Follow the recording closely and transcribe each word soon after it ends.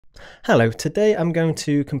Hello, today I'm going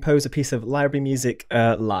to compose a piece of library music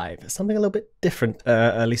live, something a little bit different,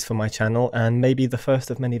 at least for my channel, and maybe the first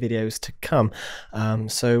of many videos to come.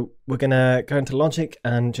 So we're going to go into Logic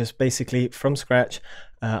and just basically from scratch,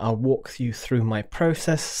 I'll walk you through my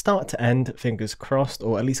process, start to end, fingers crossed,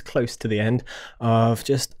 or at least close to the end, of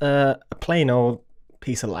just a plain old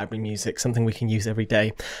piece of library music, something we can use every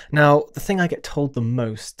day. Now, the thing I get told the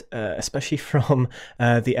most, especially from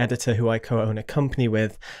the editor who I co-own a company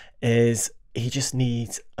with, is he just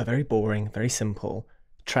needs a very boring, very simple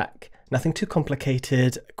track. Nothing too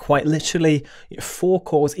complicated, quite literally 4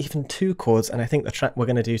 chords, even 2 chords, and I think the track we're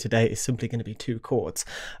going to do today is simply going to be 2 chords.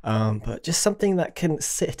 But just something that can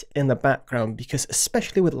sit in the background, because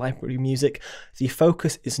especially with library music, the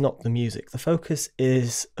focus is not the music. The focus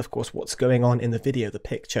is, of course, what's going on in the video, the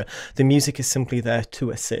picture. The music is simply there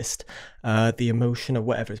to assist the emotion of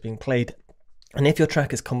whatever is being played. And if your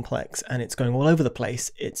track is complex and it's going all over the place,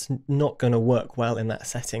 it's not going to work well in that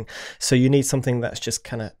setting. So you need something that's just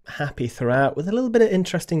kind of happy throughout, with a little bit of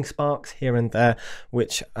interesting sparks here and there,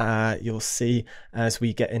 which you'll see as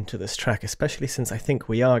we get into this track, especially since I think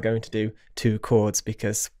we are going to do 2 chords,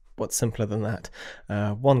 because what's simpler than that?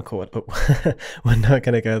 1 chord, but we're not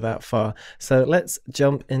going to go that far. So let's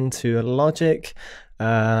jump into Logic.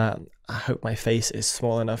 I hope my face is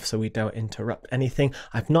small enough so we don't interrupt anything.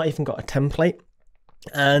 I've not even got a template,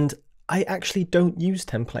 and I actually don't use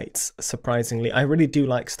templates, surprisingly. I really do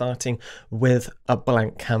like starting with a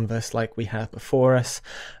blank canvas like we have before us.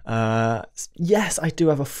 Yes, I do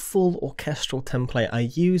have a full orchestral template I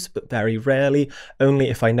use, but very rarely, only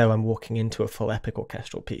if I know I'm walking into a full epic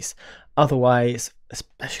orchestral piece. Otherwise,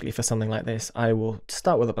 especially for something like this, I will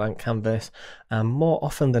start with a blank canvas and more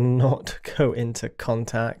often than not go into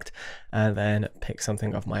Contact and then pick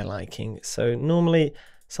something of my liking. So normally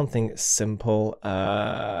something simple.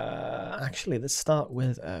 Actually, let's start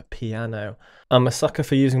with a piano. I'm a sucker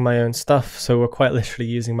for using my own stuff, so we're quite literally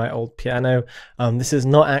using my old piano. This is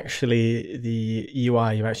not actually the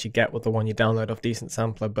UI you actually get with the one you download off Decent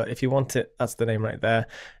Sampler, but if you want it, that's the name right there.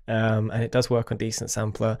 And it does work on Decent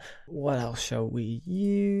Sampler. What else shall we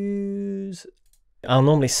use? I'll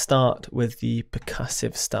normally start with the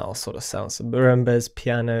percussive style sort of sounds, so marimbas,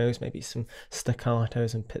 pianos, maybe some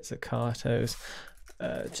staccatos and pizzicatos.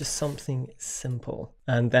 Just something simple,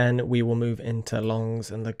 and then we will move into longs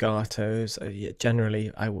and legatos. Yeah,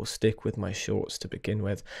 generally I will stick with my shorts to begin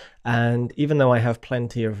with, and even though I have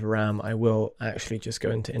plenty of RAM, I will actually just go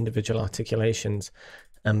into individual articulations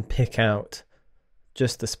and pick out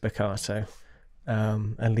just the spiccato,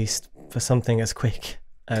 at least for something as quick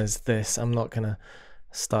as this. I'm not gonna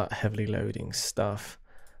start heavily loading stuff,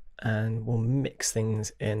 and we'll mix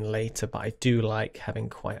things in later, but I do like having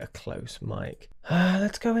quite a close mic.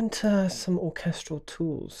 Let's go into some orchestral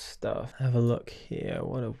tools stuff. Have a look here.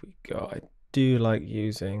 What have we got? I do like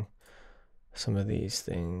using some of these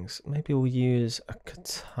things. Maybe we'll use a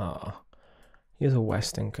guitar. Use a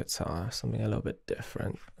Western guitar, something a little bit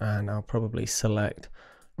different. And I'll probably select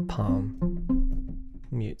palm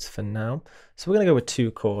mutes for now. So we're gonna go with 2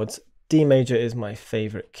 chords. D major is my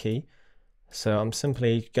favorite key. So I'm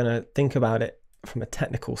simply going to think about it from a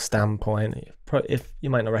technical standpoint. If you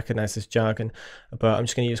might not recognize this jargon, but I'm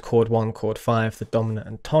just going to use chord 1, chord 5, the dominant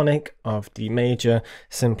and tonic of D major.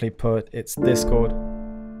 Simply put, it's this chord,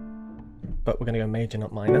 but we're going to go major,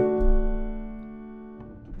 not minor.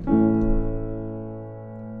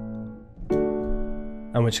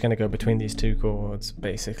 And we're just going to go between these 2 chords,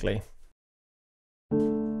 basically.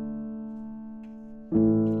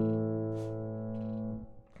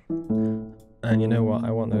 And you know what?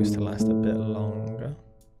 I want those to last a bit longer.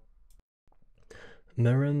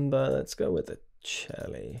 Marimba, let's go with the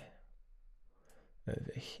cello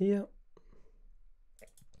over here.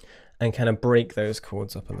 And kind of break those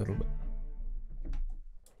chords up a little bit.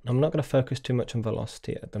 I'm not going to focus too much on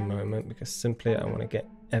velocity at the moment, because simply I want to get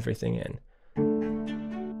everything in.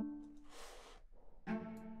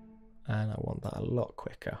 And I want that a lot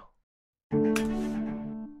quicker.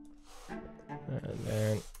 And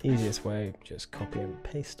then easiest way, just copy and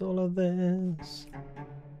paste all of this.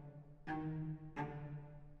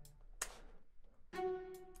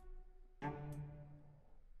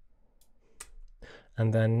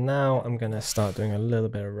 And then now I'm going to start doing a little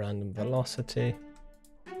bit of random velocity,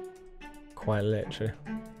 quite literally.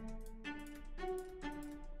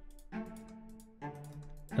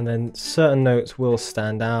 And then certain notes will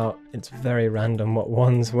stand out. It's very random what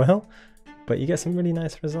ones will, but you get some really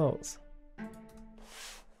nice results.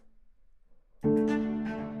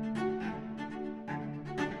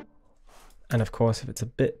 And of course, if it's a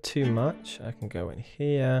bit too much, I can go in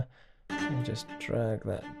here and just drag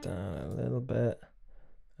that down a little bit.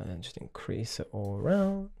 And then just increase it all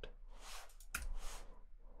around.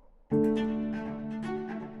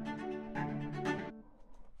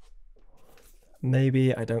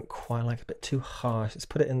 Maybe I don't quite like it a bit too harsh. Let's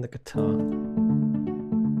put it in the guitar.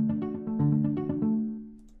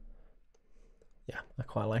 Yeah, I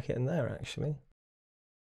quite like it in there actually.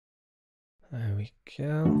 There we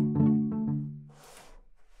go.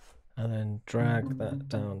 And then drag that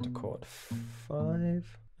down to chord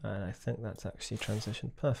 5. And I think that's actually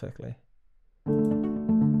transitioned perfectly.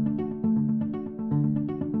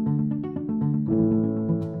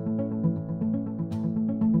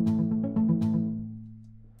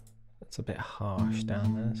 It's a bit harsh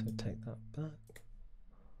down there, so take that back.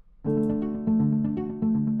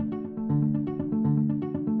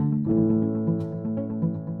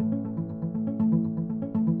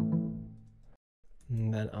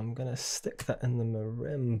 And then I'm going to stick that in the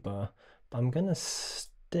marimba, but I'm going to stick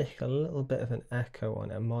a little bit of an echo on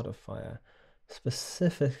a modifier,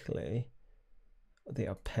 specifically the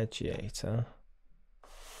arpeggiator.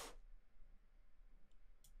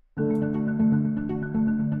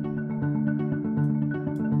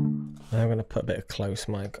 I'm going to put a bit of close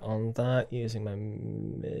mic on that using my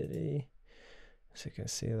MIDI. So you can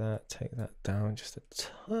see that, take that down just a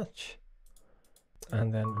touch.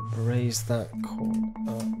 And then raise that chord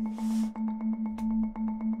up.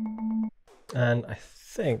 And I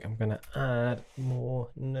think I'm going to add more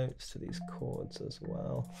notes to these chords as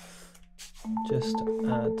well, just to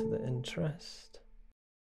add to the interest.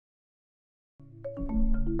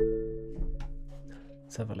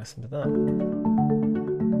 Let's have a listen to that.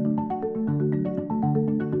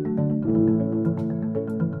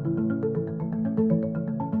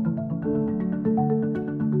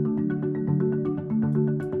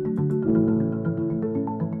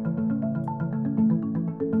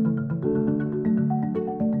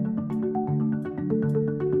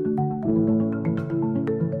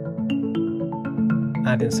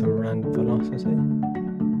 Add in some random velocity.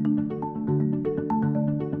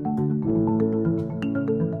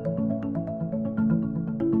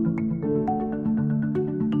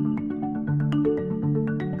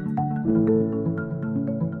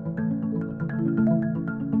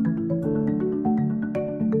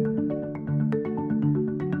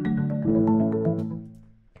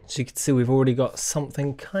 So you can see we've already got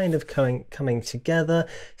something kind of coming together.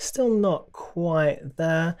 Still not quite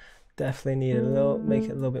there. Definitely need a little, make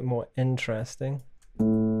it a little bit more interesting.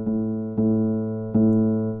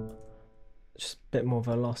 Just a bit more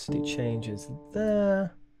velocity changes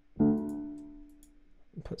there.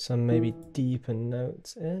 Put some maybe deeper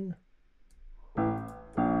notes in.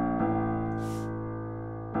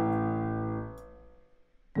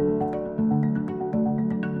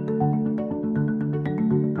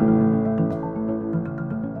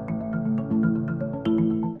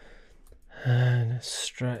 And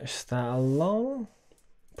stretch that along.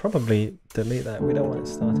 Probably delete that, we don't want it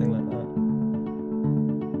starting like that.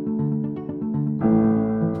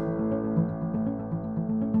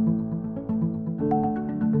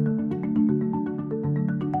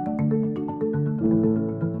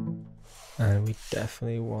 And we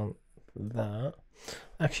definitely want that.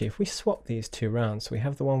 Actually, if we swap these two rounds, so we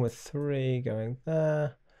have the one with 3 going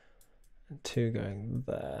there and 2 going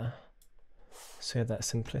there. So we have that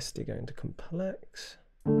simplicity going to complex.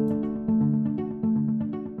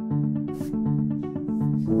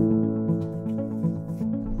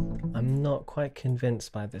 I'm not quite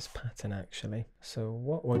convinced by this pattern actually. So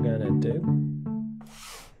what we're going to do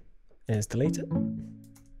is delete it.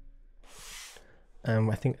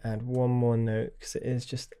 And I think add one more note because it is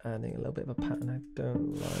just adding a little bit of a pattern I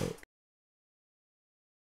don't like.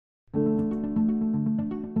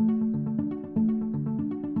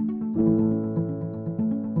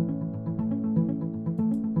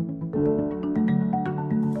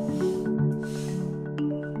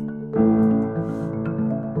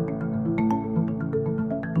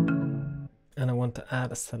 And I want to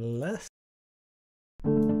add a celeste.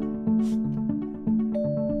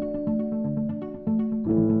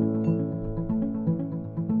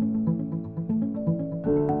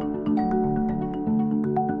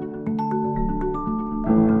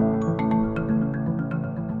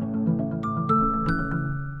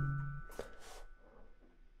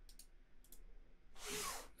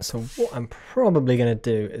 So what I'm probably going to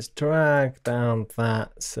do is drag down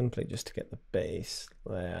that simply just to get the bass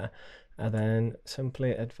there, and then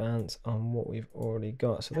simply advance on what we've already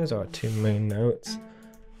got. So those are our 2 main notes.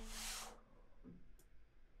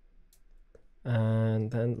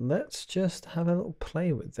 And then let's just have a little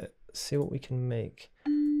play with it, see what we can make.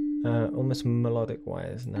 Almost melodic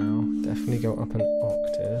wise now, definitely go up an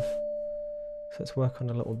octave. So let's work on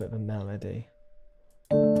a little bit of a melody.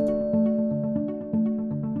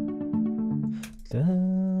 Da,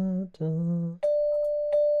 da.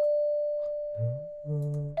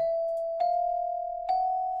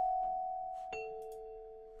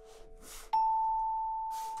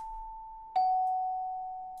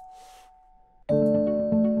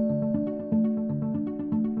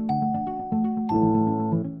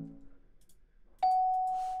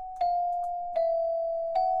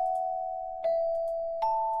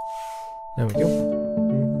 There we go.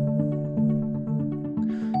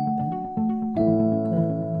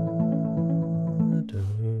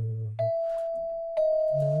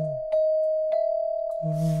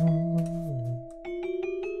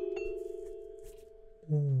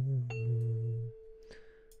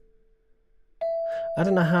 I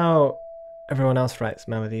don't know how everyone else writes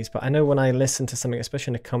melodies, but I know when I listen to something,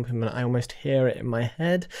 especially an accompaniment, I almost hear it in my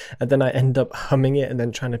head, and then I end up humming it and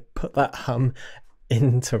then trying to put that hum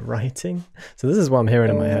into writing. So this is what I'm hearing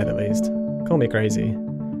in my head, at least. Call me crazy.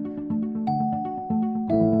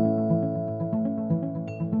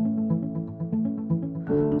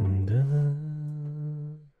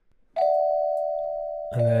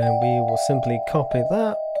 And then we will simply copy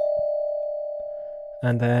that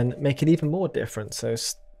and then make it even more different. So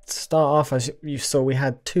start off, as you saw, we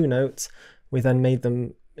had 2 notes. We then made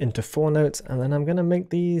them into 4 notes, and then I'm going to make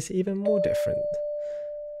these even more different.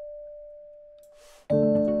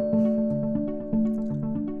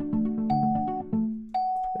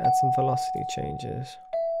 Add some velocity changes.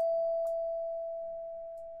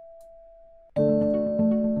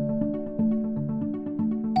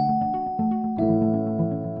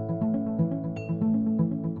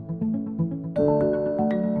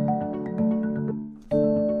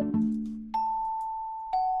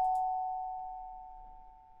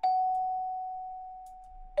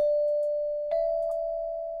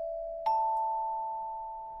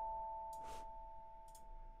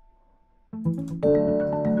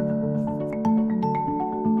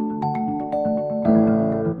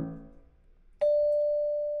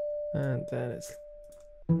 And then it's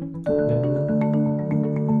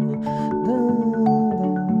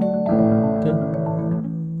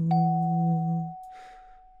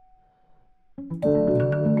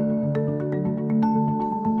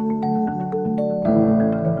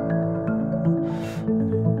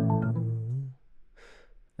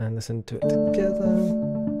and listen to it together.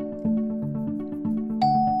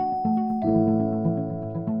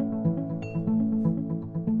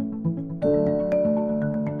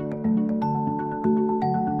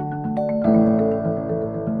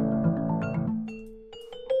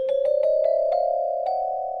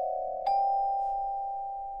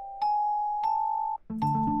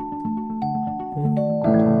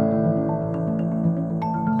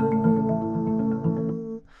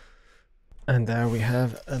 And there we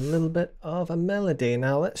have a little bit of a melody.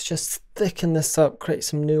 Now let's just thicken this up, create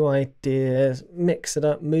some new ideas, mix it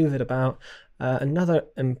up, move it about. Another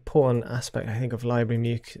important aspect, I think, of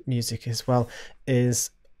library music as well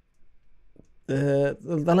is the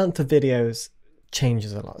length of videos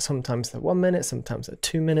changes a lot. Sometimes they're 1 minute, sometimes they're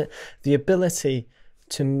 2 minute. The ability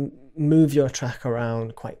to move your track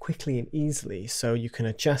around quite quickly and easily, so you can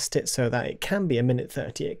adjust it so that it can be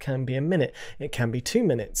 1:30, it can be 1 minute, it can be 2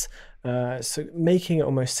 minutes. So making it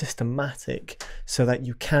almost systematic so that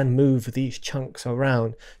you can move these chunks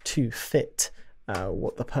around to fit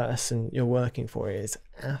what the person you're working for is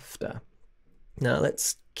after. Now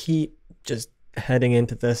let's keep just heading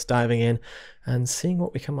into this, diving in and seeing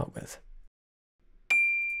what we come up with.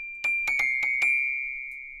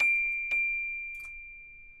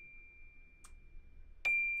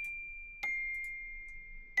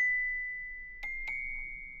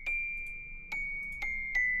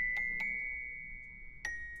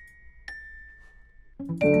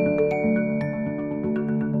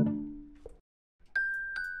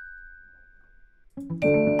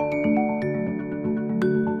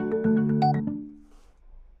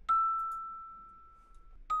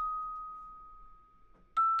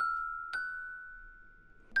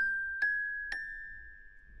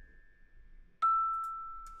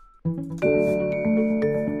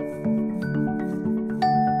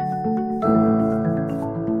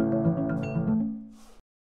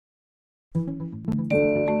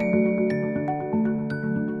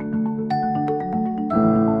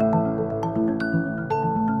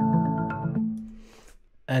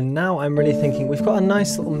 And now I'm really thinking, we've got a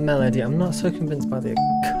nice little melody. I'm not so convinced by the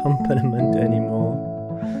accompaniment anymore.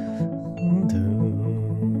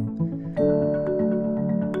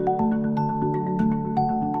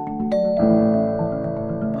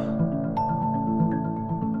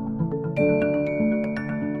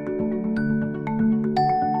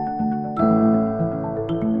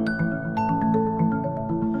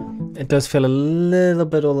 does feel a little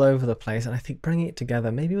bit all over the place, and I think bringing it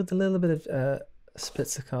together, maybe with a little bit of split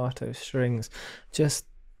staccato strings, just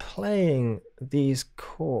playing these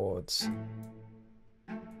chords.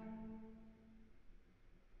 And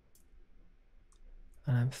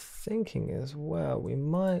I'm thinking as well, we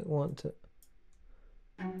might want to...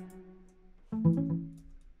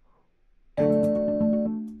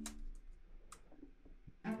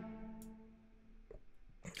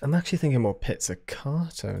 I'm actually thinking more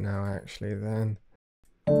pizzicato now, actually, then.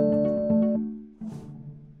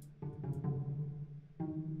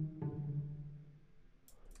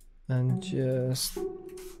 And just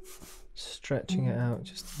stretching it out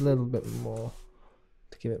just a little bit more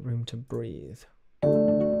to give it room to breathe.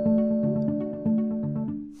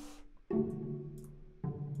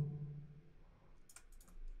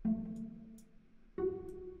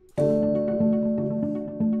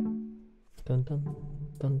 Dun dun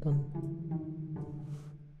dun dun.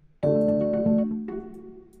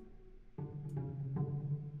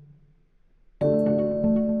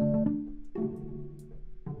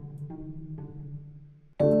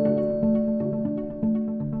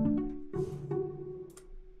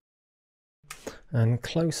 And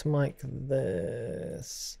close mic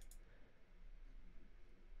this.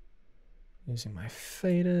 Using my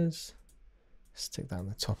faders. Stick that on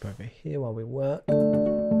the top over here while we work.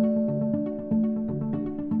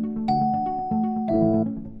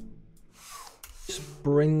 Just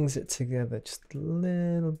brings it together just a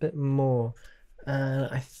little bit more. And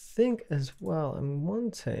I think as well I'm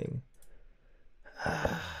wanting,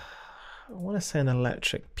 I want to say an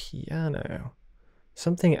electric piano.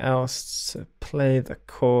 Something else to play the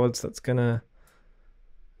chords that's gonna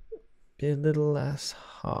be a little less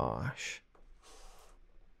harsh.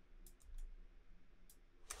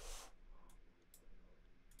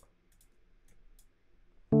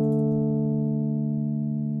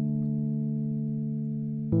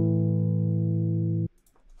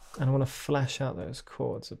 And I want to flesh out those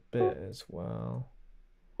chords a bit as well.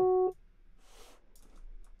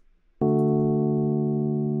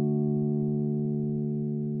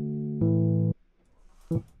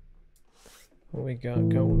 What we got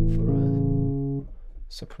going for us?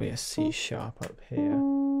 So probably a C sharp up here.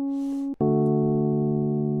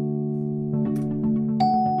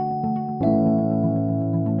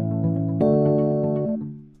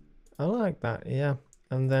 I like that, yeah.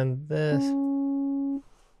 And then this.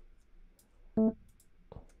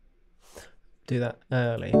 Do that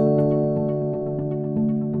early.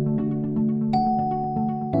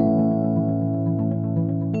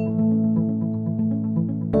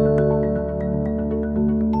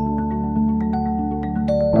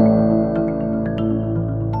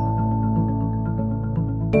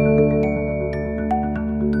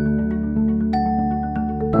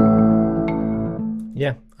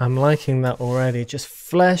 Yeah, I'm liking that already. Just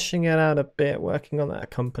fleshing it out a bit, working on that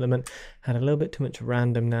accompaniment. Had a little bit too much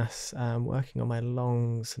randomness. Working on my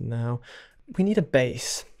longs now. We need a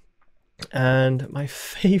bass. And my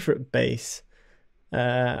favorite bass,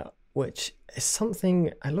 which is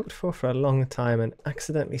something I looked for a long time and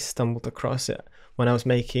accidentally stumbled across it when I was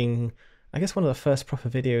making, I guess, one of the first proper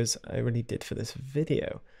videos I really did for this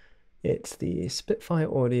video. It's the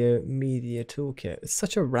Spitfire Audio Media Toolkit. It's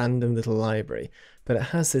such a random little library, but it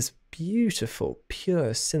has this beautiful,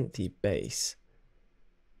 pure synthy bass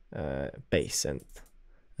synth.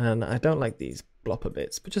 And I don't like these blopper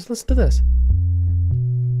bits, but just listen to this.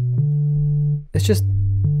 It's just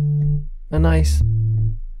a nice,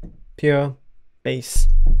 pure bass.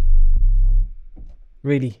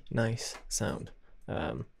 Really nice sound.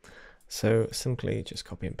 So simply just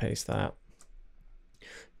copy and paste that.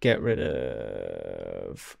 Get rid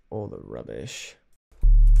of all the rubbish.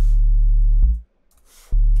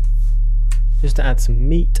 Just to add some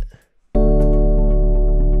meat.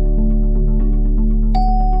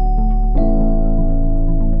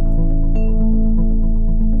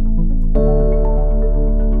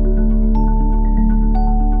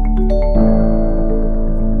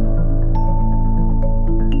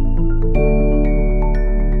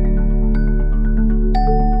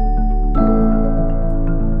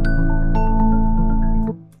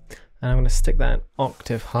 Stick that an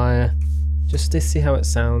octave higher just to see how it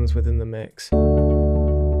sounds within the mix.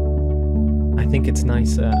 I think it's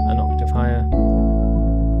nicer an octave higher.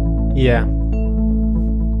 Yeah.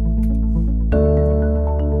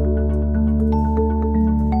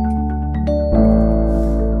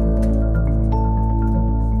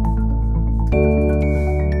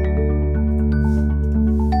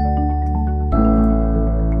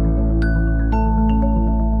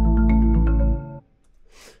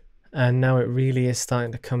 And now it really is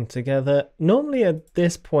starting to come together. Normally at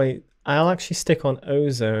this point, I'll actually stick on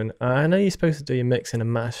Ozone. I know you're supposed to do your mixing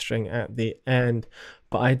and mastering at the end,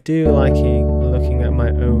 but I do like looking at my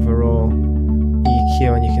overall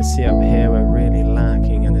EQ, and you can see up here we're really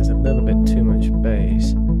lacking and there's a little bit too much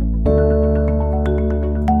bass.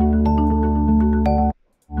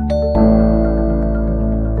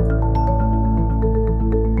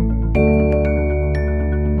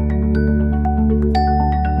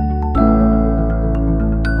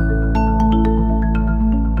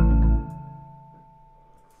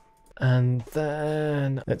 And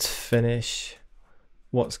then let's finish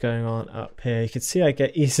what's going on up here. You can see I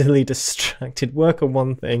get easily distracted, work on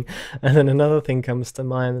one thing and then another thing comes to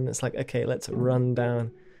mind, and it's like, okay, let's run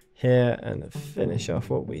down here and finish off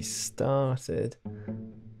what we started,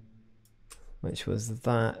 which was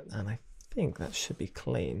that, and I think that should be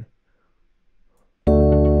clean.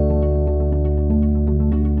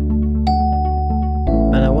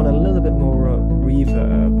 And I want a little bit more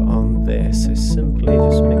reverb on this, so simply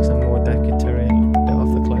just make some more decatory bit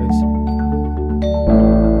off the close.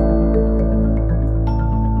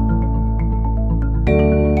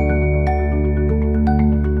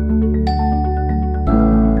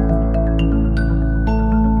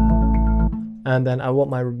 And then I want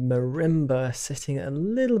my marimba sitting a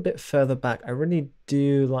little bit further back. I really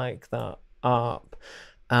do like that arp.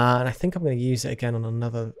 And I think I'm going to use it again on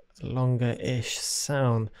another longer-ish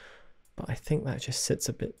sound. But I think that just sits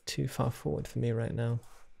a bit too far forward for me right now.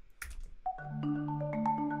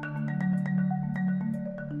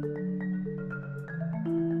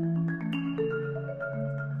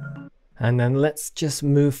 And then let's just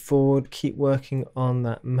move forward, keep working on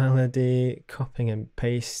that melody, copying and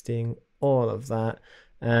pasting, all of that,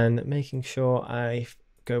 and making sure I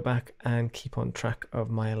go back and keep on track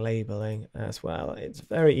of my labeling as well. It's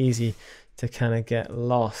very easy to kind of get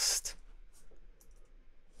lost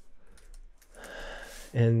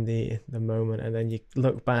in the moment, and then you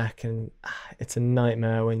look back and it's a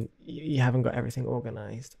nightmare when you haven't got everything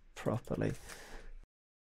organized properly.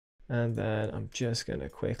 And then I'm just going to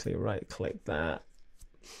quickly right click that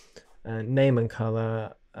and name and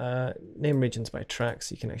color, name regions by track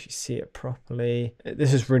so you can actually see it properly.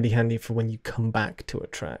 This is really handy for when you come back to a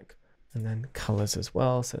track. And then colors as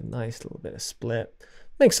well, so nice little bit of split.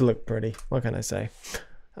 Makes it look pretty, what can I say?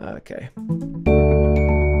 Okay.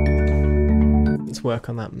 Let's work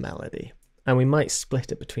on that melody. And we might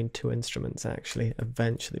split it between two instruments actually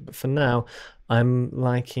eventually, but for now I'm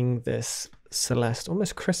liking this Celeste,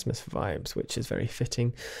 almost Christmas vibes, which is very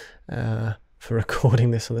fitting for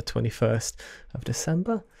recording this on the 21st of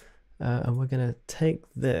December. And we're going to take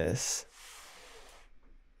this,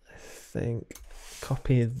 I think,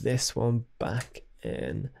 copy this one back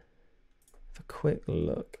in. Have a quick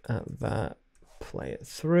look at that, play it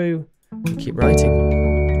through, and keep writing.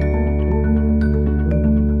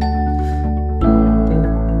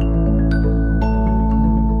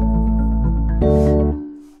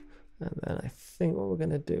 And then I think what we're going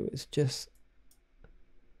to do is just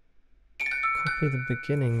copy the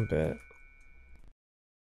beginning bit.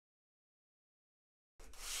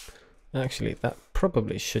 Actually, that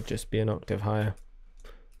probably should just be an octave higher.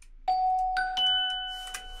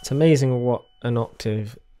 It's amazing what an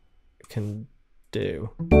octave can do.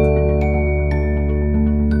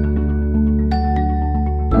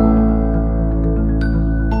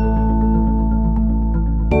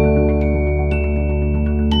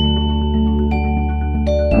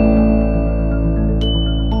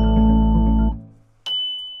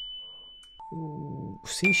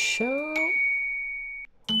 C sharp.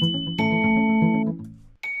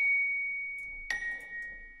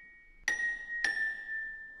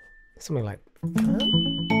 Something like that.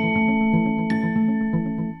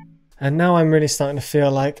 And now I'm really starting to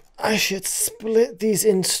feel like I should split these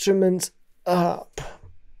instruments up.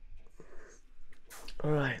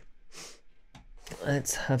 All right.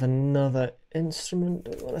 Let's have another instrument.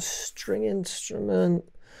 I want a string instrument.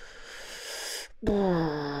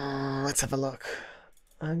 Let's have a look.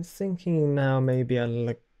 I'm thinking now maybe a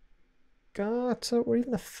legato or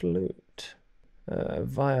even a flute.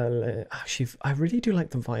 Violin. Actually, I really do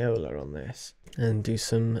like the viola on this. And do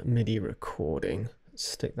some MIDI recording.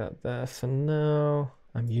 Stick that there for now.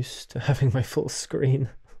 I'm used to having my full screen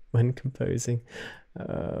when composing.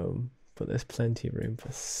 But there's plenty of room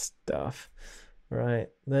for stuff. Right,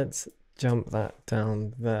 let's jump that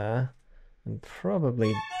down there. And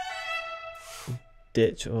probably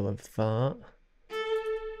ditch all of that.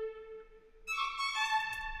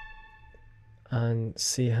 And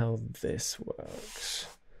see how this works.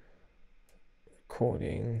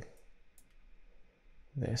 Recording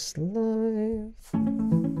this live.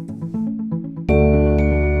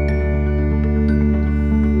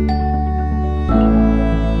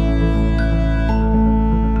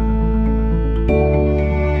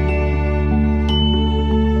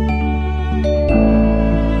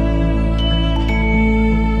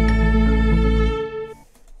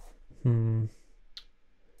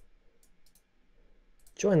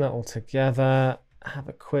 join that all together, have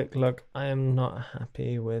a quick look. I am not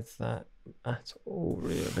happy with that at all,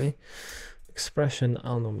 really. Expression,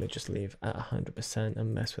 I'll normally just leave at 100%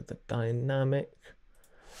 and mess with the dynamic.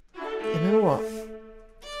 You know what?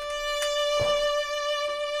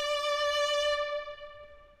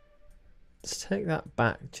 Let's take that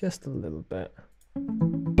back just a little bit.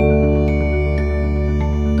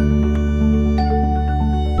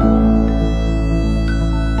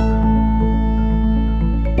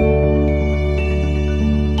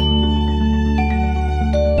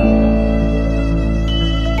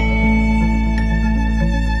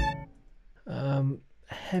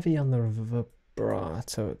 Heavy on the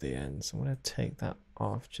vibrato at the end, so I'm going to take that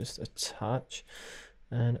off just a touch,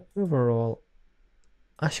 and overall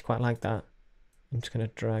I actually quite like that. I'm just going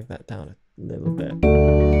to drag that down a little bit.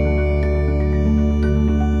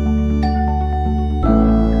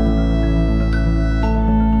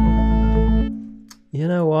 You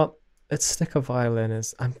know what, let's stick a violin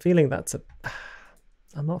as I'm feeling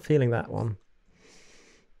I'm not feeling that one.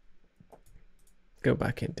 Go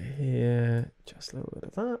back into here, just a little bit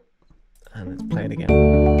of that, and let's play it again.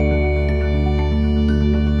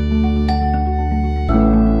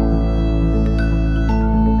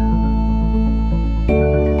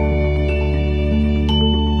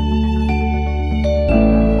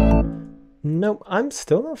 Nope, I'm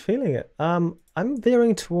still not feeling it. I'm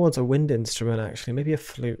veering towards a wind instrument, actually, maybe a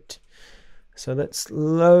flute. So let's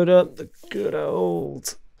load up the good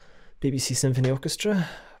old BBC Symphony Orchestra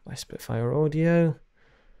by Spitfire Audio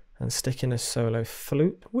and stick in a solo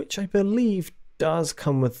flute, which I believe does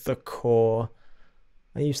come with the core.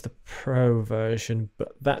 I use the Pro version,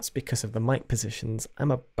 but that's because of the mic positions I'm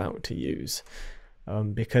about to use,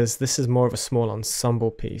 because this is more of a small ensemble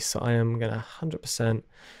piece, so I am going to 100%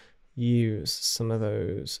 use some of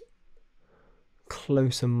those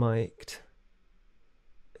closer mic'd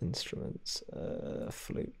instruments.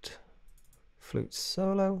 Flute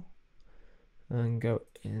solo, and go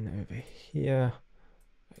in over here.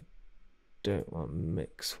 I don't want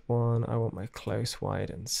mix one, I want my close, wide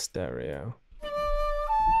and stereo.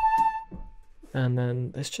 And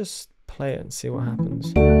then let's just play it and see what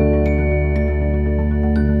happens.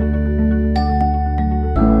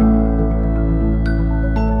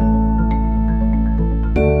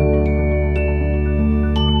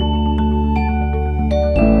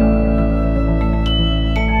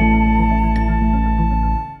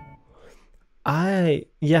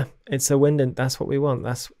 Yeah, it's a wind, and that's what we want.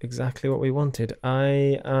 That's exactly what we wanted.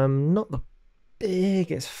 I am not the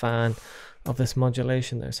biggest fan of this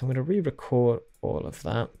modulation though, so I'm going to re-record all of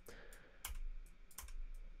that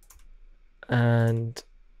and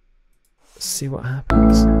see what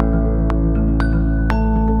happens.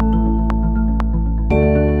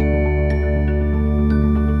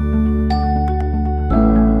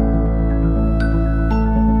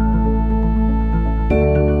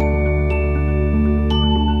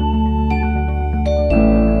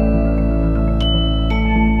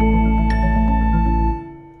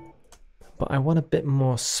 I want a bit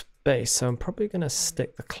more space, so I'm probably going to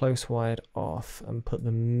stick the close wide off and put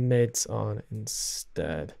the mids on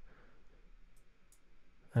instead.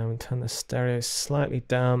 And turn the stereo slightly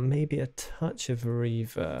down, maybe a touch of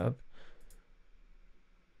reverb.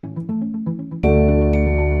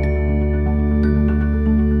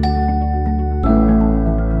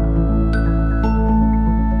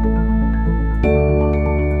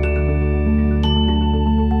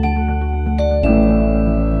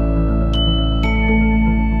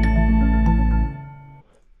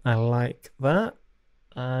 I like that,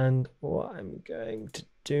 and what I'm going to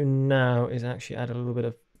do now is actually add a little bit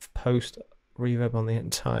of post reverb on the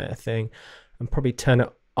entire thing and probably turn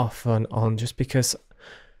it off and on, just because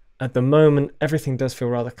at the moment everything does feel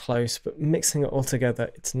rather close, but mixing it all together,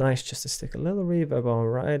 it's nice just to stick a little reverb on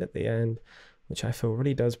right at the end, which I feel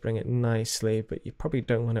really does bring it nicely, but you probably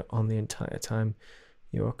don't want it on the entire time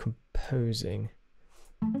you're composing.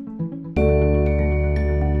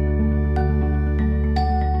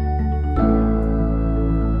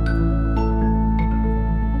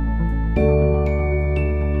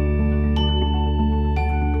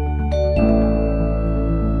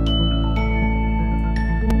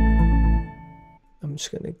 I'm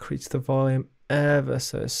just going to increase the volume ever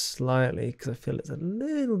so slightly because I feel it's a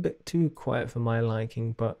little bit too quiet for my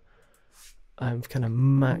liking, but I've kind of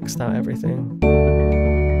maxed out everything.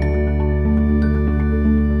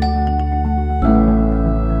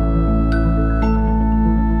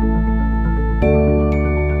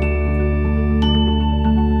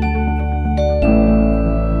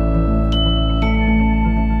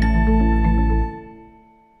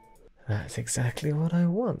 That's exactly what I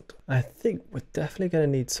want. I think we're definitely going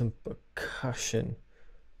to need some percussion,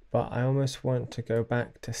 but I almost want to go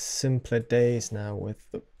back to simpler days now with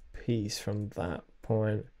the piece from that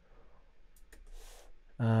point.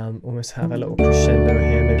 Almost have a little crescendo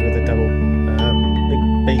here, maybe with a double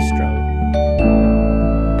big bass drum.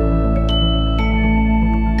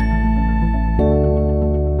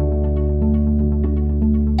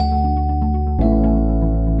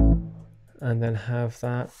 And then have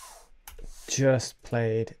that just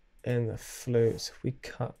played in the flute. So if we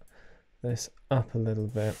cut this up a little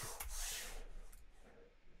bit,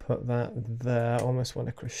 put that there, almost want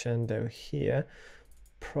a crescendo here.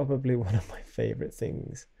 Probably one of my favorite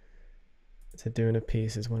things to do in a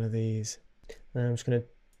piece is one of these. And I'm just going to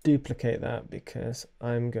duplicate that because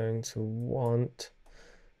I'm going to want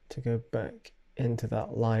to go back into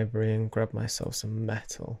that library and grab myself some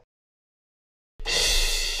metal.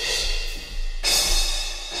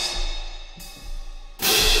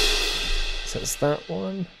 So it's that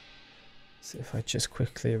one. So if I just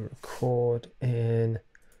quickly record in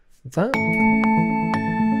that.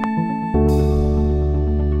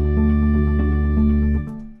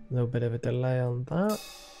 A little bit of a delay on that.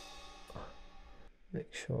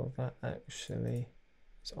 Make sure that actually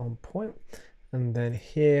is on point. And then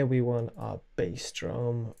here we want our bass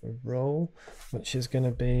drum roll, which is going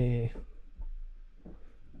to be...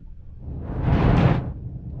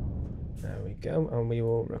 There we go, and we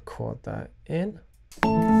will record that in.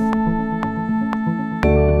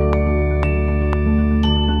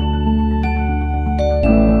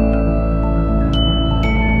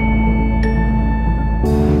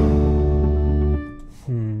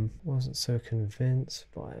 Wasn't so convinced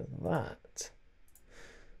by that.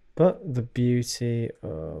 But the beauty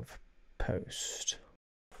of post.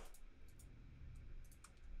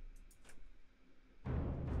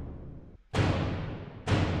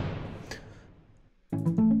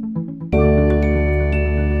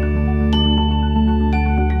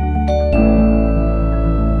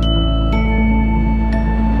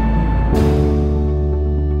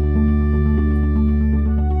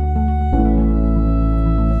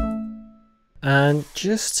 And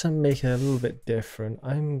just to make it a little bit different,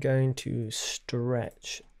 I'm going to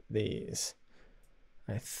stretch these,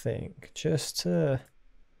 I think, just to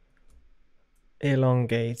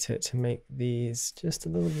elongate it, to make these just a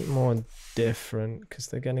little bit more different, because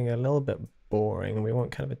they're getting a little bit boring and we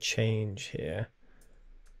want kind of a change here.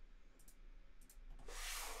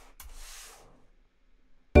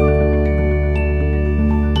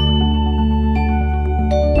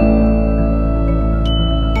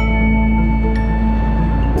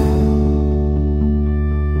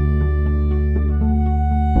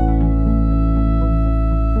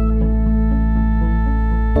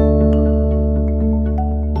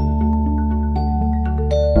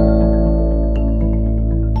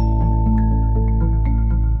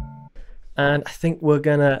 And I think we're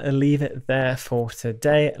gonna leave it there for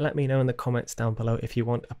today. Let me know in the comments down below if you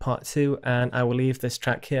want a part 2, and I will leave this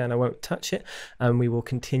track here and I won't touch it, and we will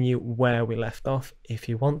continue where we left off if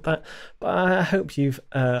you want that. But I hope you've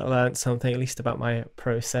learned something, at least about my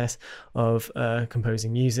process of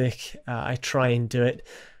composing music. I try and do it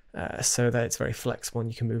so that it's very flexible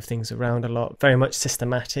and you can move things around a lot, very much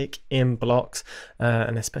systematic in blocks,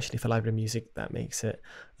 and especially for library music that makes it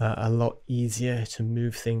a lot easier to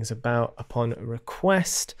move things about upon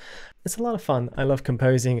request. It's a lot of fun. I love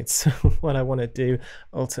composing. It's what I want to do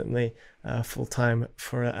ultimately full-time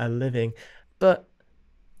for a living. But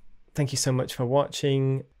thank you so much for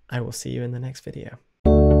watching. I will see you in the next video.